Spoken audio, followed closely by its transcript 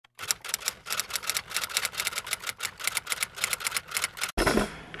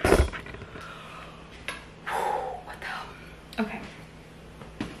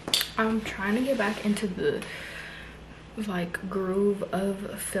I'm trying to get back into the like groove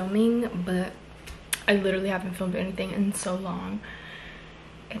of filming, but I literally haven't filmed anything in so long.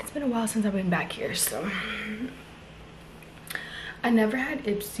 It's been a while since I've been back here, so I never had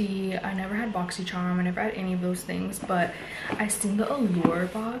Ipsy, I never had BoxyCharm, I never had any of those things, but I seen the Allure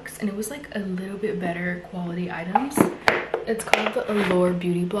box and it was like a little bit better quality items. It's called the Allure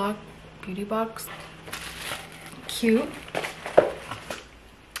Beauty Box. Cute.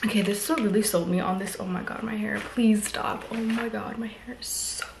 Okay, this is what really sold me on this. Oh my god, my hair, please stop. Oh my god, my hair is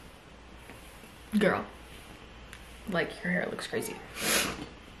so, girl, like your hair looks crazy.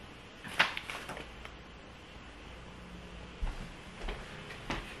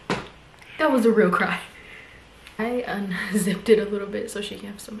 That was a real cry. I unzipped it a little bit so she can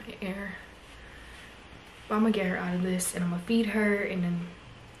have some air. But I'm gonna get her out of this and I'm gonna feed her and then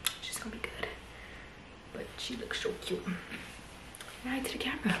she's gonna be good. But she looks so cute. Say hi to the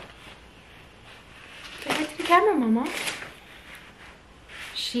camera. Say hi to the camera, mama.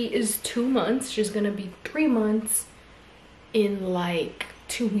 She is 2 months. She's gonna be 3 months in like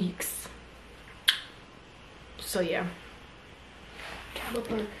 2 weeks. So yeah. Look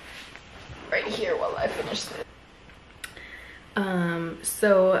her right here while I finish this.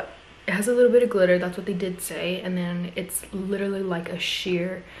 So it has a little bit of glitter, that's what they did say, and then it's literally like a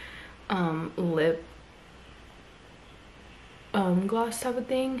sheer lip gloss type of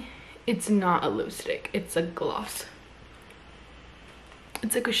thing. It's not a lipstick, it's a gloss.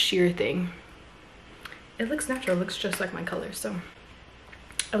 It's like a sheer thing. It looks natural, it looks just like my color, so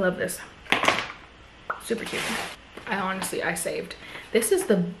I love this. Super cute. I saved. This is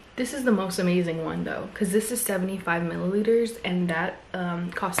the most amazing one though, because this is 75 milliliters and that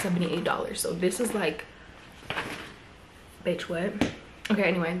costs $78. So this is like, bitch, what? Okay,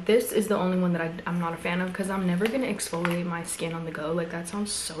 anyway, this is the only one that I'm not a fan of because I'm never gonna exfoliate my skin on the go. Like, that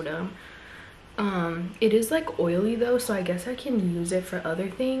sounds so dumb. It is like oily though, so I guess I can use it for other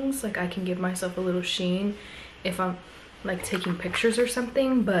things. Like, I can give myself a little sheen if I'm like taking pictures or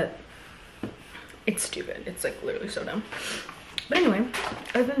something, but it's stupid. It's like literally so dumb. But anyway,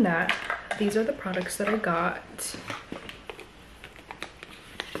 other than that, these are the products that I got.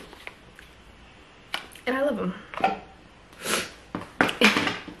 And I love them.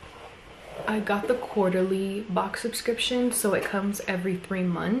 I got the quarterly box subscription, so it comes every 3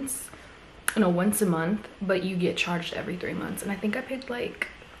 months. No, once a month, but you get charged every 3 months. And I think I paid like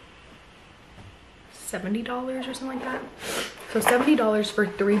 $70 or something like that. So $70 for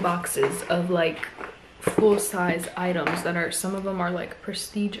 3 boxes of like full-size items that are, some of them are like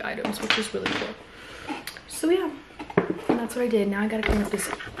prestige items, which is really cool. So yeah, and that's what I did. Now I gotta clean up this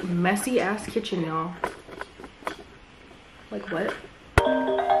messy ass kitchen, y'all. Like, what?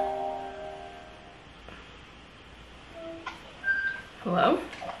 Hello?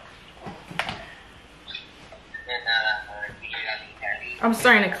 I'm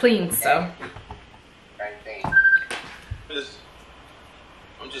starting to clean, so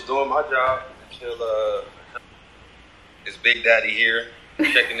I'm just doing my job until it's Big Daddy here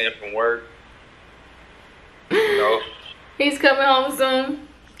checking in from work. You know, he's coming home soon.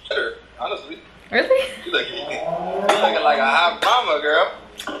 Sure, honestly. Really? You looking like a hot mama,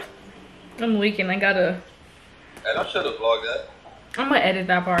 girl. I'm leaking. I gotta. And I should have vlogged that. I'm gonna edit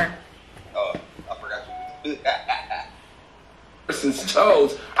that part. Oh, I forgot you. Person's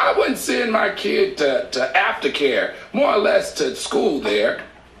toes. I wouldn't send my kid to aftercare, more or less to school there.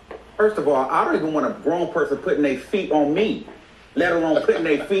 First of all, I don't even want a grown person putting their feet on me, let alone putting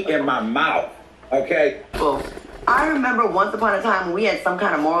their feet in my mouth, okay? Well, I remember once upon a time when we had some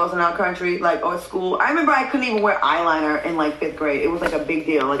kind of morals in our country, like, or school. I remember I couldn't even wear eyeliner in like 5th grade. It was like a big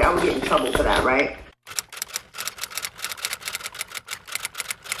deal. Like, I would get in trouble for that, right?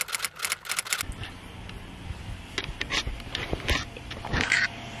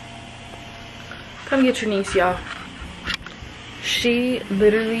 Come get your niece, y'all. She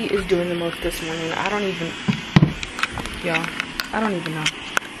literally is doing the most this morning. I don't even know.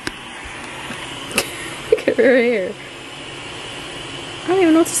 Look at her hair. I don't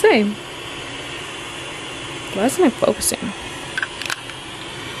even know what to say. Why isn't it focusing?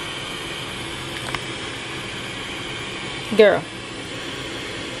 Girl.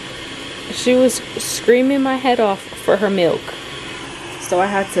 She was screaming my head off for her milk. So I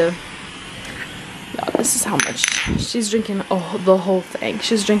had to... This is how much she's drinking. Oh, the whole thing.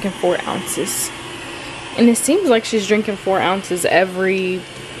 She's drinking 4 ounces. And it seems like she's drinking 4 ounces every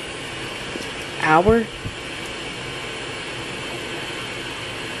hour.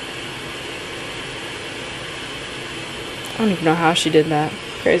 I don't even know how she did that.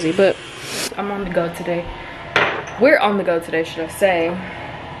 Crazy, but I'm on the go today. We're on the go today, should I say.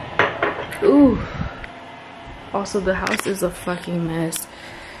 Ooh. Also, the house is a fucking mess.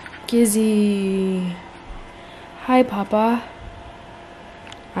 Gizzy. Hi, Papa.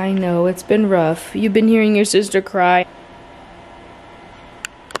 I know, it's been rough. You've been hearing your sister cry.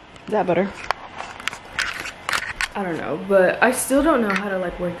 Is that better? I don't know, but I still don't know how to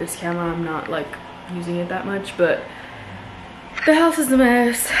like work this camera. I'm not like using it that much, but the house is a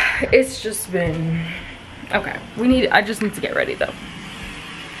mess. It's just been okay. I just need to get ready though.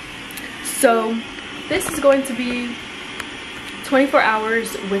 So this is going to be 24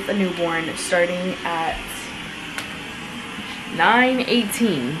 hours with a newborn starting at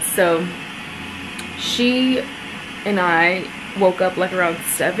 9:18. So she and I woke up like around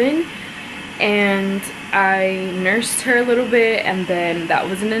 7 and I nursed her a little bit, and then that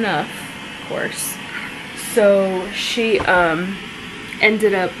wasn't enough, of course. So she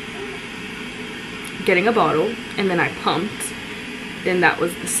ended up getting a bottle, and then I pumped. Then that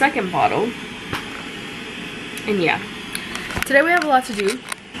was the second bottle. And yeah, today we have a lot to do.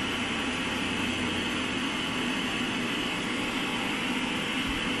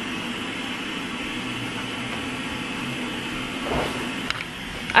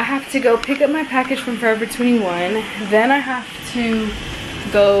 I have to go pick up my package from Forever 21. Then I have to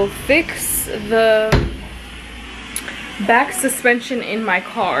go fix the back suspension in my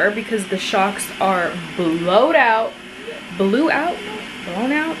car because the shocks are blown out.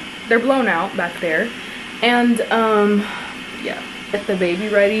 They're blown out back there. And yeah, get the baby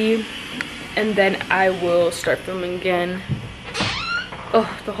ready, and then I will start filming again. Oh,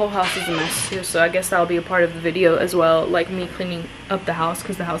 the whole house is a mess too, so I guess that'll be a part of the video as well, like me cleaning up the house,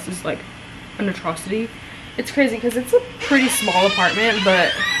 because the house is like an atrocity. It's crazy because it's a pretty small apartment,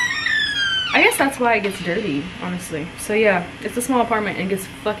 but I guess that's why it gets dirty, honestly. So yeah, it's a small apartment and it gets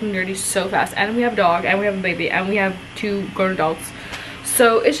fucking dirty so fast, and we have a dog, and we have a baby, and we have 2 grown adults,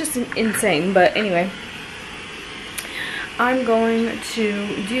 so it's just insane. But anyway, I'm going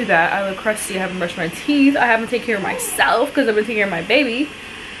to do that. I look crusty. I haven't brushed my teeth. I haven't taken care of myself because I've been taking care of my baby.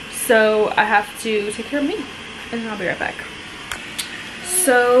 So I have to take care of me. And then I'll be right back.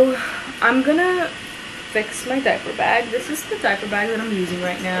 So I'm gonna fix my diaper bag. This is the diaper bag that I'm using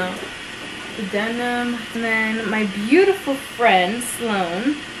right now. The denim. And then my beautiful friend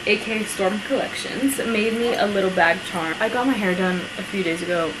Sloan, aka Storm Collections, made me a little bag charm. I got my hair done a few days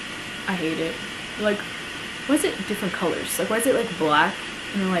ago. I hate it. Like, why is it different colors? Like, why is it like black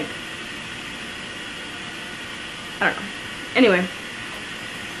and then like, I don't know. Anyway,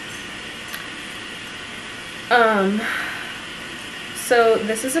 so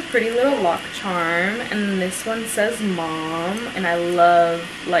this is a pretty little lock charm, and this one says mom, and I love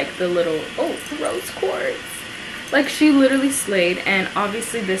like the little, oh, rose quartz. Like, she literally slayed. And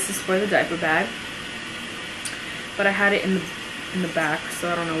obviously this is for the diaper bag, but I had it in the back, so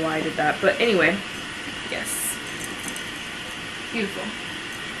I don't know why I did that. But anyway, yes, beautiful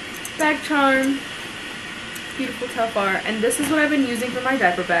bag charm, beautiful Telfar. And this is what I've been using for my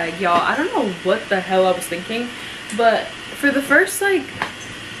diaper bag, y'all. I don't know what the hell I was thinking, but for the first like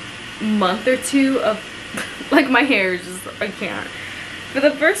month or 2 of like, my hair is just, I can't. For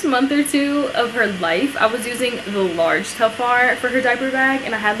the first month or 2 of her life, I was using the large Telfar for her diaper bag,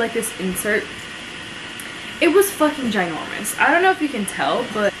 and I had like this insert. It was fucking ginormous. I don't know if you can tell,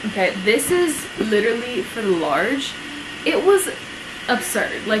 but okay, this is literally for the large. It was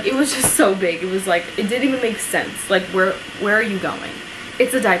absurd. Like, it was just so big. It was like, it didn't even make sense. Like, where are you going?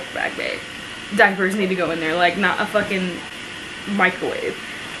 It's a diaper bag, babe. Diapers need to go in there, like, not a fucking microwave.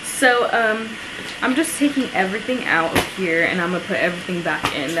 So I'm just taking everything out of here, and I'm gonna put everything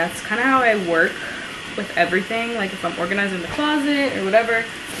back in. That's kind of how I work with everything. Like, if I'm organizing the closet or whatever,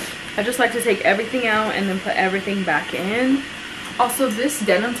 I just like to take everything out and then put everything back in. Also, this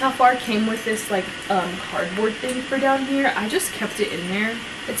denim Telfar came with this like cardboard thing for down here. I just kept it in there.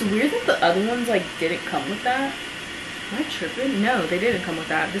 It's weird that the other ones like didn't come with that. Am I tripping? No, they didn't come with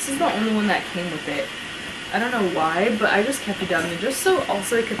that. This is the only one that came with it. I don't know why, but I just kept it down there just so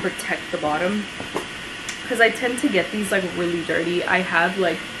also it could protect the bottom, because I tend to get these like really dirty. I have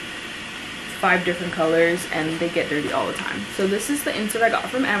like 5 different colors and they get dirty all the time. So this is the insert I got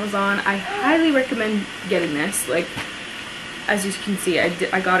from Amazon. I highly recommend getting this. Like, as you can see, I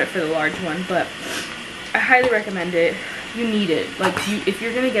got it for the large one, but I highly recommend it. You need it. Like, if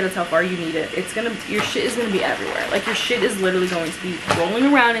you're gonna get a Telfar, you need it. It's gonna, your shit is gonna be everywhere. Like, your shit is literally going to be rolling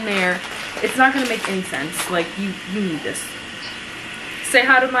around in there. It's not gonna make any sense. Like, you need this. Say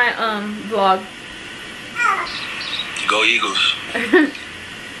hi to my vlog. Go Eagles.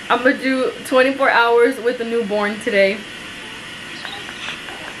 I'm gonna do 24 hours with a newborn today.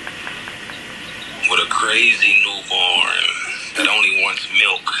 With a crazy newborn that only wants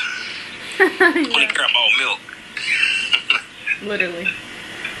milk. Only care about milk. Literally.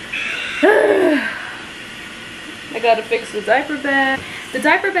 I gotta fix the diaper bag. The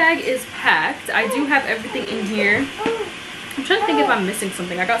diaper bag is packed. I do have everything in here. I'm trying to think if I'm missing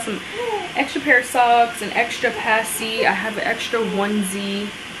something. I got some extra pair of socks, an extra passy. I have an extra onesie.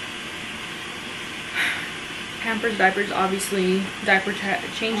 Pampers, diapers, obviously. Diaper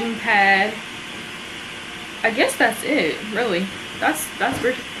changing pad. I guess that's it, really. That's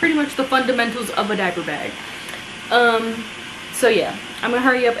pretty much the fundamentals of a diaper bag. So yeah, I'm gonna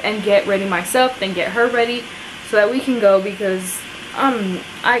hurry up and get ready myself, then get her ready so that we can go, because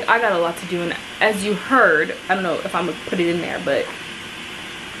I got a lot to do. And as you heard, I don't know if I'm gonna put it in there, but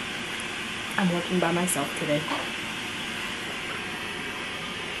I'm working by myself today.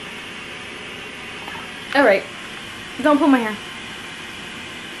 All right, don't pull my hair.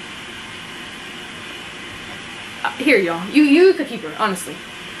 Here, y'all. You could keep her, honestly.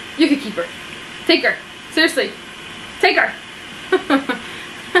 You could keep her. Take her. Seriously. Take her.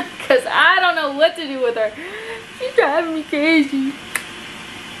 Because I don't know what to do with her. She's driving me crazy.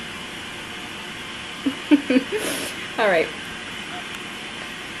 Alright.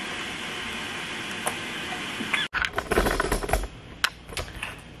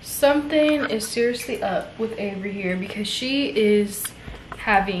 Something is seriously up with Avery here, because she is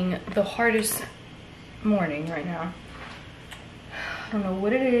having the hardest morning right now. I don't know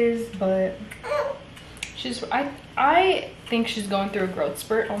what it is, but she's I think she's going through a growth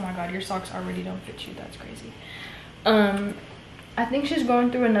spurt. Oh my god, your socks already don't fit you. That's crazy. I think she's going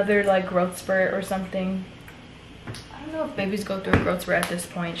through another like growth spurt or something. I don't know if babies go through a growth spurt at this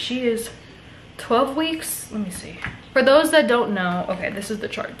point. She is 12 weeks. Let me see. For those that don't know, okay, this is the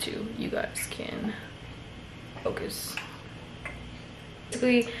chart too. You guys can focus.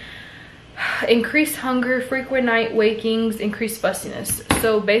 Basically, increased hunger, frequent night wakings, increased fussiness.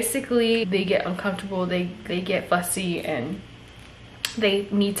 So basically they get uncomfortable, they get fussy, and they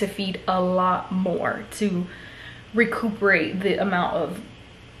need to feed a lot more to recuperate the amount of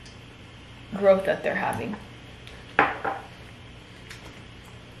growth that they're having.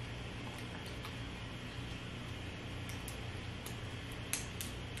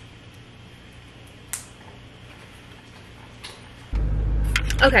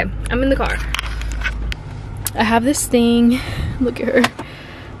 Okay, I'm in the car. I have this thing. Look at her.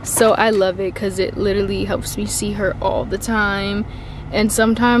 So I love it because it literally helps me see her all the time. And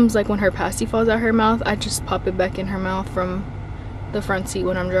sometimes, like when her passy falls out her mouth, I just pop it back in her mouth from the front seat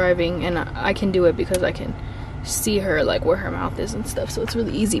when I'm driving. And I can do it because I can see her, like where her mouth is and stuff. So it's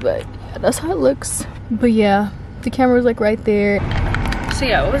really easy, but yeah, that's how it looks. But yeah, the camera's like right there. So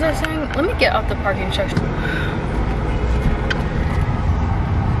yeah, what was I saying? Let me get out the parking section.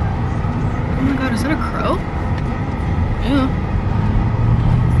 Oh my god, is that a crow? Yeah.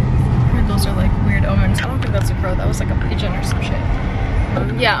 I heard those are like weird omens. I don't think that's a crow. That was like a pigeon or some shit.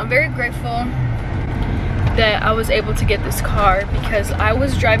 Yeah, I'm very grateful that I was able to get this car, because I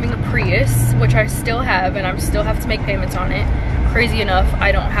was driving a Prius, which I still have, and I still have to make payments on it. Crazy enough,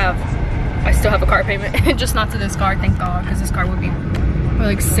 I still have a car payment. Just not to this car, thank god, because this car would be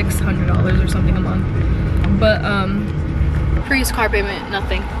like $600 or something a month. But Prius car payment,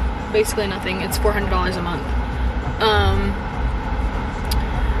 nothing. Basically nothing. It's $400 a month.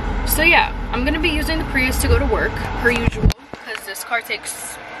 So yeah, I'm gonna be using the Prius to go to work per usual, because this car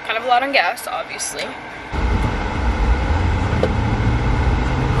takes kind of a lot on gas, obviously.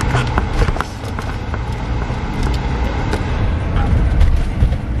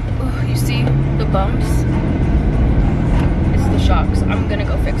 Ooh, you see the bumps? It's the shocks. I'm gonna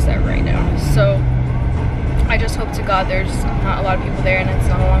go fix that right now. So I just hope to god there's not a lot of people there and it's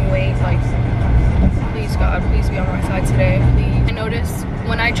not a long wait. Like, please god, please be on my side today, please. I notice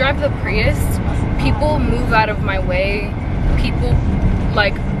when I drive the Prius, people move out of my way. People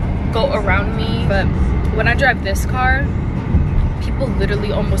like go around me. But when I drive this car, people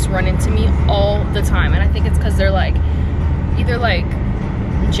literally almost run into me all the time. And I think it's because they're like either like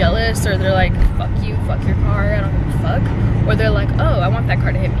jealous, or they're like, fuck you, fuck your car, I don't give a fuck. Or they're like, oh, I want that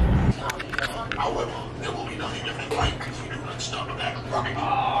car to hit me. However, there will be nothing different like if you do not stop that rocket. Oh,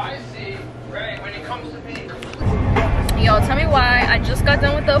 I see. Right, when it comes to me. Y'all, tell me why I just got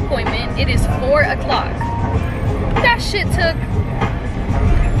done with the appointment. It is 4 o'clock. That shit took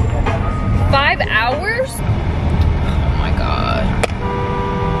 5 hours? Oh my god.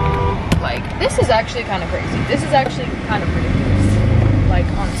 Like, this is actually kind of crazy. This is actually kind of ridiculous. Like,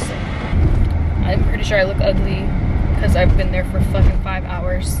 honestly. I'm pretty sure I look ugly because I've been there for fucking 5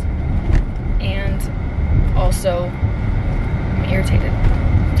 hours. And also, I'm irritated.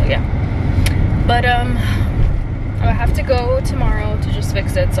 So yeah. But, I have to go tomorrow to just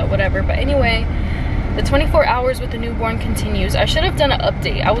fix it, so whatever. But anyway, the 24 hours with the newborn continues. I should have done an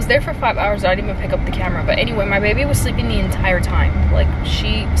update. I was there for 5 hours. I didn't even pick up the camera. But anyway, my baby was sleeping the entire time. Like,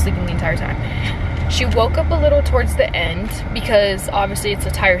 she was sleeping the entire time. She woke up a little towards the end because obviously it's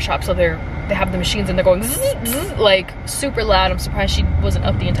a tire shop, so they have the machines and they're going zzz, zzz, like super loud. I'm surprised she wasn't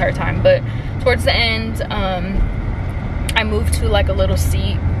up the entire time. But towards the end, I moved to like a little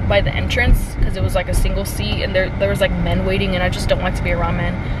seat by the entrance because it was like a single seat, and there was like men waiting, and I just don't like to be around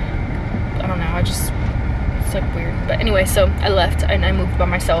men. I don't know, it's like weird. But anyway, so I left and I moved by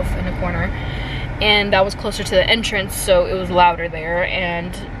myself in a corner, and that was closer to the entrance, so it was louder there,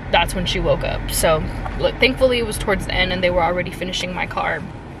 and that's when she woke up. So look, thankfully it was towards the end and they were already finishing my car.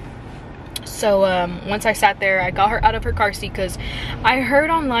 So once I sat there, I got her out of her car seat because I heard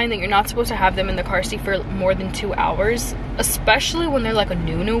online that you're not supposed to have them in the car seat for more than 2 hours, especially when they're like a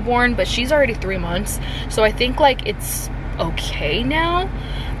newborn, but she's already 3 months, so I think like it's okay now,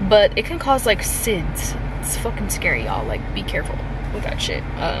 but it can cause like SIDS. It's fucking scary, y'all. Like, be careful with that shit.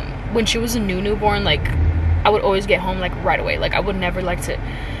 When she was a newborn, like, I would always get home like right away. Like, I would never like to,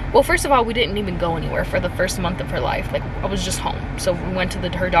 well, first of all, we didn't even go anywhere for the first month of her life. Like, I was just home. So we went to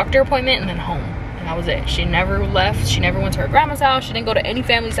her doctor appointment and then home, and that was it. She never left. She never went to her grandma's house. She didn't go to any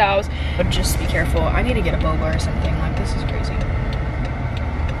family's house. But just be careful. I need to get a boba or something. Like, this is crazy.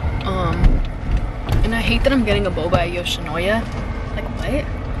 And I hate that I'm getting a boba at Yoshinoya. Like, what?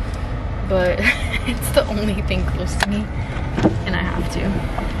 But it's the only thing close to me, and I have to.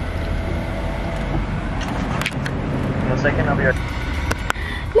 In a second, I'll be right.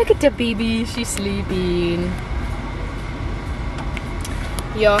 Look at the baby, she's sleeping.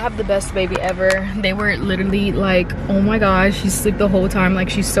 Yo, I have the best baby ever. They were literally like, oh my gosh, she's asleep the whole time. Like,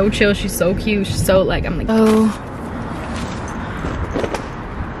 she's so chill, she's so cute, she's so like, I'm like, oh.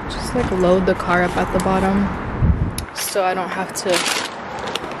 Just like load the car up at the bottom so I don't have to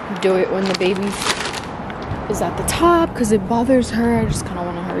do it when the baby is at the top because it bothers her. I just kind of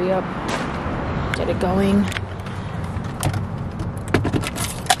want to hurry up, get it going.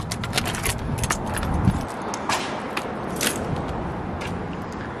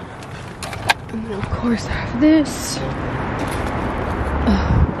 And then of course I have this.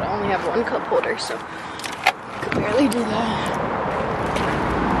 But I only have one cup holder, so I could barely do that.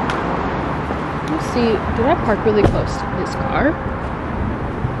 Let's see, did I park really close to this car?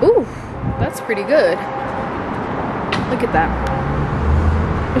 Ooh, that's pretty good. Look at that.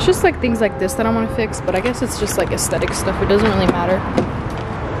 It's just like things like this that I want to fix, but I guess it's just like aesthetic stuff. It doesn't really matter.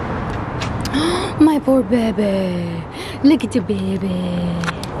 My poor baby. Look at your baby.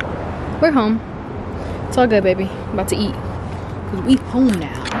 We're home. It's all good, baby. I'm about to eat. Because we home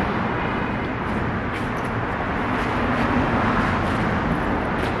now.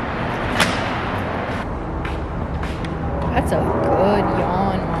 That's a good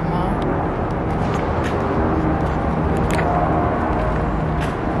yawn, mama.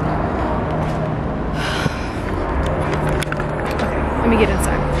 Let me get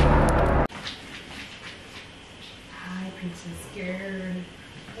inside. Hi, Princess Girl.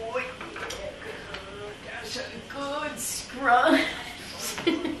 Boy, that's a good scrunch.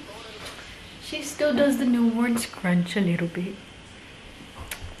 She still does the newborn scrunch a little bit.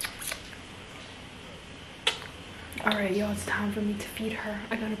 Alright, y'all, it's time for me to feed her.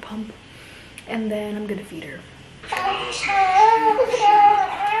 I got a pump, and then I'm gonna feed her.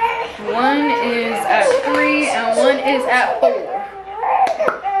 One is at 3 and one is at 4.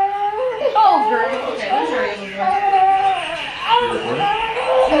 Oh, girl. Okay, let's hurry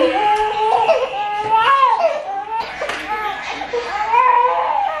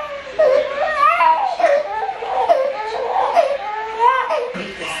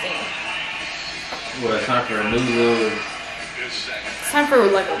Well, it's time for a new little. It's time for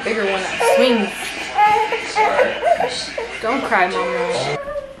like a bigger one that swings. Don't cry, mama.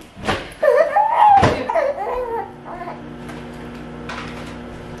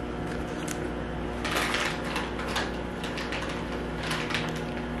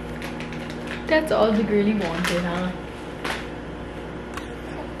 That's all the girlie wanted, huh?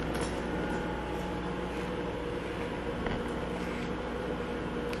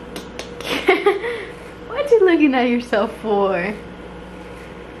 What you looking at yourself for?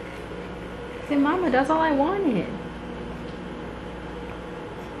 Say, mama, that's all I wanted.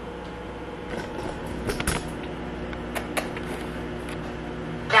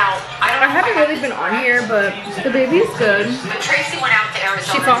 I haven't really been on here, but the baby is good. Tracy went out to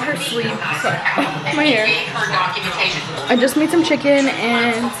Arizona. She fought her sleep. My hair. I just made some chicken,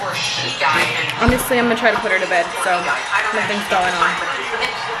 and honestly, I'm gonna try to put her to bed. So nothing's going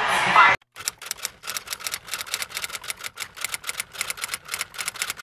on.